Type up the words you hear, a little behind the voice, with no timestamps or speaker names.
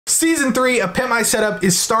Season 3 of Pimp My Setup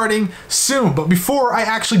is starting soon, but before I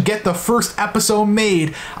actually get the first episode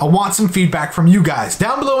made, I want some feedback from you guys.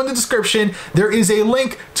 Down below in the description, there is a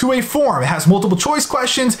link to a form. It has multiple choice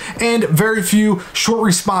questions and very few short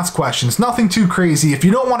response questions. Nothing too crazy. If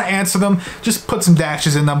you don't want to answer them, just put some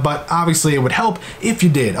dashes in them, but obviously it would help if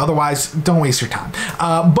you did. Otherwise, don't waste your time.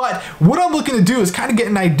 But what I'm looking to do is kind of get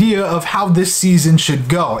an idea of how this season should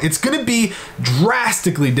go. It's going to be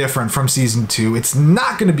drastically different from season 2. It's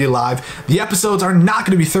not going to be live. The episodes are not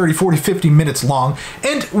going to be 30, 40, 50 minutes long,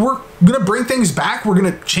 and we're going to bring things back. We're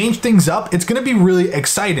going to change things up. It's going to be really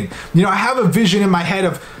exciting. You know, I have a vision in my head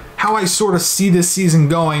of how I sort of see this season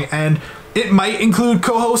going, and it might include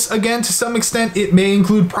co-hosts again to some extent. It may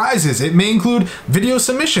include prizes. It may include video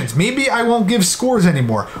submissions. Maybe I won't give scores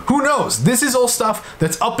anymore. Who knows? This is all stuff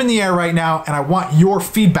that's up in the air right now, and I want your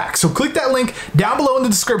feedback. So click that link down below in the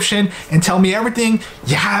description and tell me everything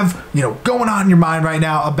you have, going on in your mind right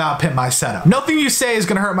now about Pimp My Setup. Nothing you say is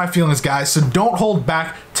gonna hurt my feelings, guys, so don't hold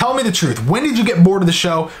back. Tell me the truth. When did you get bored of the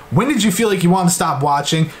show? When did you feel like you wanted to stop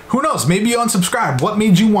watching? Who knows? Maybe you unsubscribed. What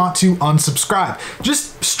made you want to unsubscribe?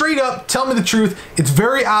 Just straight up, tell me the truth. It's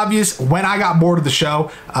very obvious when I got bored of the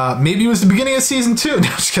show. Maybe it was the beginning of season 2. No,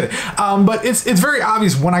 just kidding. But it's very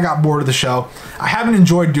obvious when I got bored of the show. I haven't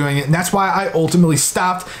enjoyed doing it, and that's why I ultimately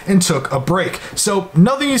stopped and took a break. So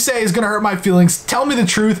nothing you say is gonna hurt my feelings. Tell me the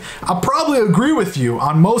truth. I'll probably agree with you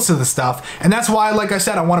on most of the stuff, and that's why, like I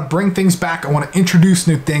said, I want to bring things back. I want to introduce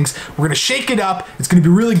new things. We're gonna shake it up. It's gonna be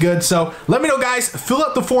really good. So let me know, guys. Fill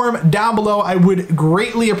out the form down below. I would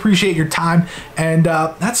greatly appreciate your time. And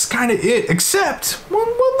that's kind of it, except one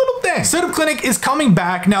little thing. Setup Clinic is coming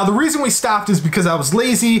back. Now, the reason we stopped is because I was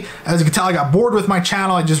lazy. As you can tell, I got bored with my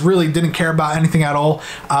channel. I just really didn't care about anything at all.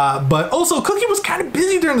 But also, Cookie was kind of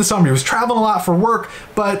busy during the summer. He was traveling a lot for work.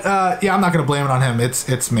 But yeah, I'm not gonna blame it on him.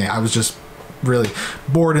 It's me. I was just really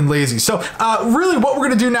bored and lazy. So really what we're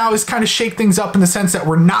gonna do now is kind of shake things up in the sense that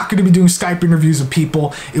we're not gonna be doing Skype interviews with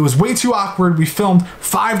people. It was way too awkward. We filmed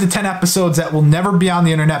 5 to 10 episodes that will never be on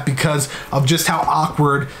the internet because of just how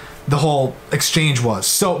awkward the whole exchange was.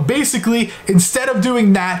 So basically, instead of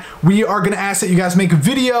doing that, we are gonna ask that you guys make a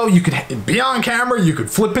video. You could be on camera, you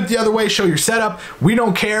could flip it the other way, show your setup. We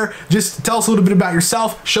don't care. Just tell us a little bit about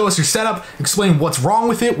yourself, show us your setup, explain what's wrong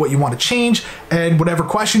with it, what you want to change, and whatever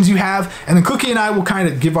questions you have. And then Cookie and I will kind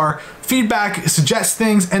of give our feedback, suggest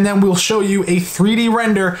things, and then we'll show you a 3D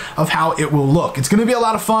render of how it will look. It's gonna be a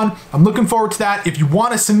lot of fun. I'm looking forward to that. If you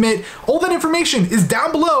want to submit, all that information is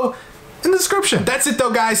down below in the description. That's it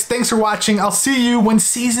though, guys. Thanks for watching. I'll see you when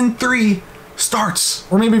season 3 starts,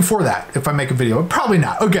 or maybe before that if I make a video. Probably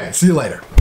not. Okay, see you later.